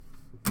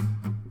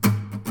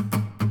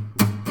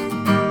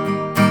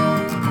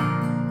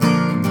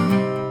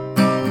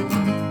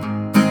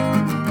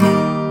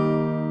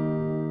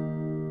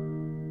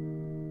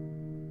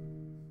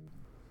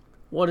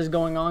What is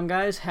going on,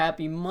 guys?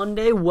 Happy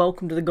Monday.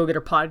 Welcome to the Go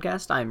Getter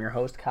Podcast. I am your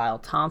host, Kyle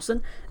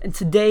Thompson. And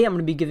today I'm going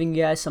to be giving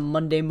you guys some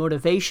Monday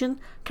motivation,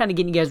 kind of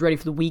getting you guys ready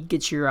for the week,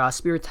 get your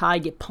spirits high,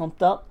 get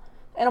pumped up.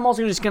 And I'm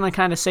also just going to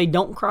kind of say,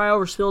 don't cry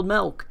over spilled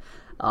milk.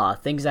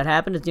 Things that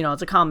happen, it's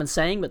a common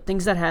saying, but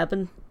things that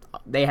happen,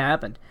 they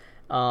happened.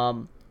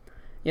 You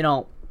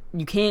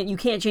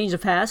can't change the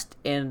past,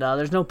 and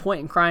there's no point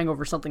in crying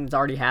over something that's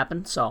already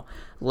happened. So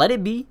let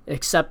it be,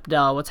 accept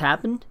what's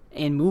happened,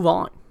 and move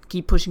on.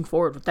 Keep pushing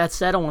forward. With that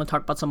said, I want to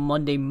talk about some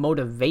Monday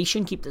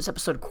motivation. Keep this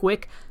episode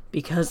quick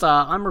because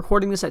I'm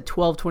recording this at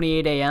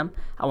 12:28 a.m.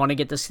 I want to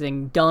get this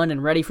thing done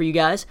and ready for you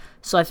guys.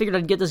 So I figured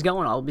I'd get this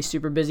going. I'll be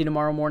super busy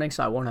tomorrow morning,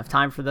 so I won't have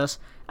time for this.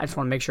 I just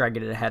want to make sure I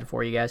get it ahead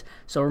for you guys.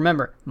 So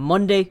remember,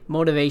 Monday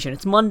motivation.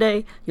 It's Monday.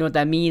 You know what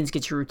that means.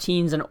 Get your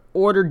routines in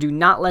order. Do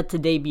not let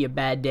today be a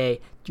bad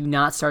day. Do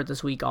not start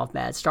this week off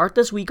bad. Start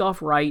this week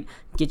off right.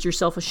 Get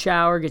yourself a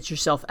shower. Get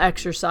yourself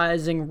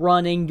exercising,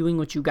 running, doing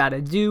what you got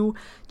to do.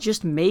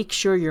 Just make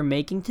sure you're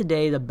making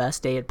today the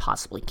best day it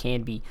possibly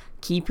can be.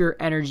 Keep your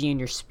energy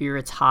and your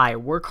spirits high.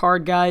 Work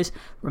hard, guys.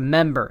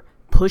 Remember,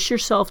 push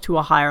yourself to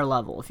a higher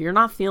level. If you're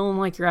not feeling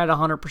like you're at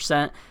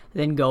 100%,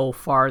 then go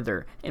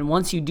farther. And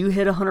once you do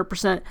hit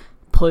 100%,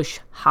 push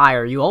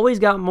higher. You always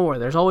got more.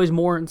 There's always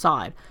more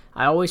inside.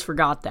 I always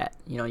forgot that.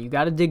 You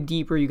got to dig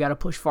deeper. You got to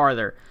push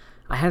farther.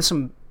 I have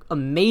some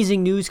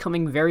amazing news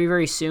coming very,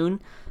 very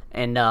soon,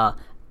 and I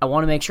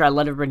want to make sure I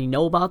let everybody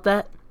know about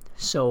that.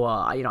 So,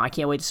 I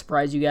can't wait to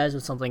surprise you guys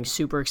with something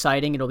super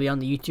exciting. It'll be on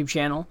the YouTube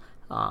channel,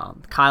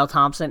 Kyle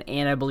Thompson,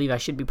 and I believe I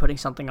should be putting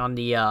something on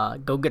the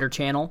Go Getter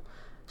channel.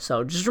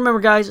 So just remember,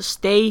 guys,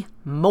 stay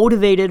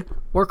motivated,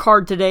 work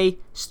hard today,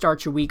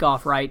 start your week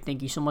off right.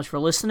 Thank you so much for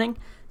listening.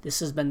 This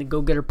has been the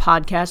Go Getter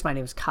Podcast. My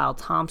name is Kyle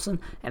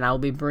Thompson, and I will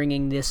be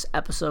bringing this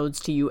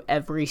episodes to you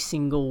every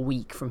single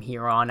week from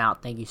here on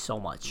out. Thank you so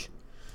much.